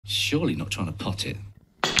Surely not trying to pot it.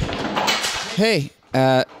 Hey,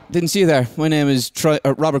 didn't see you there. My name is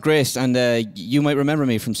Robert Grace, and you might remember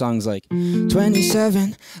me from songs like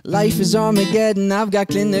 27, life is Armageddon, I've got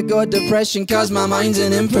clinical depression cause my mind's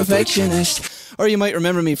an imperfectionist. Or you might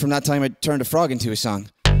remember me from that time I turned a frog into a song.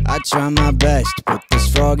 I try my best to put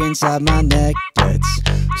this frog inside my neck that's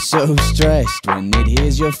so stressed when it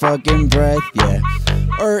hears your fucking breath, yeah.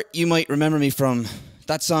 Or you might remember me from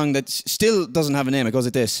that song that still doesn't have a name. It goes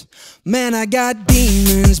like this. Man, I got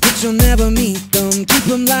demons, but you'll never meet them. Keep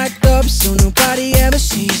them locked up so nobody ever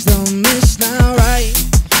sees them. It's not right.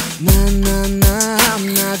 Nah, nah, nah,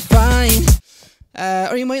 I'm not fine.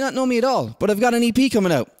 Or you might not know me at all, but I've got an EP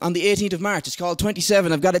coming out on the 18th of March. It's called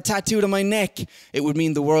 27. I've got it tattooed on my neck. It would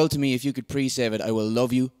mean the world to me if you could pre-save it. I will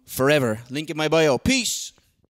love you forever. Link in my bio. Peace.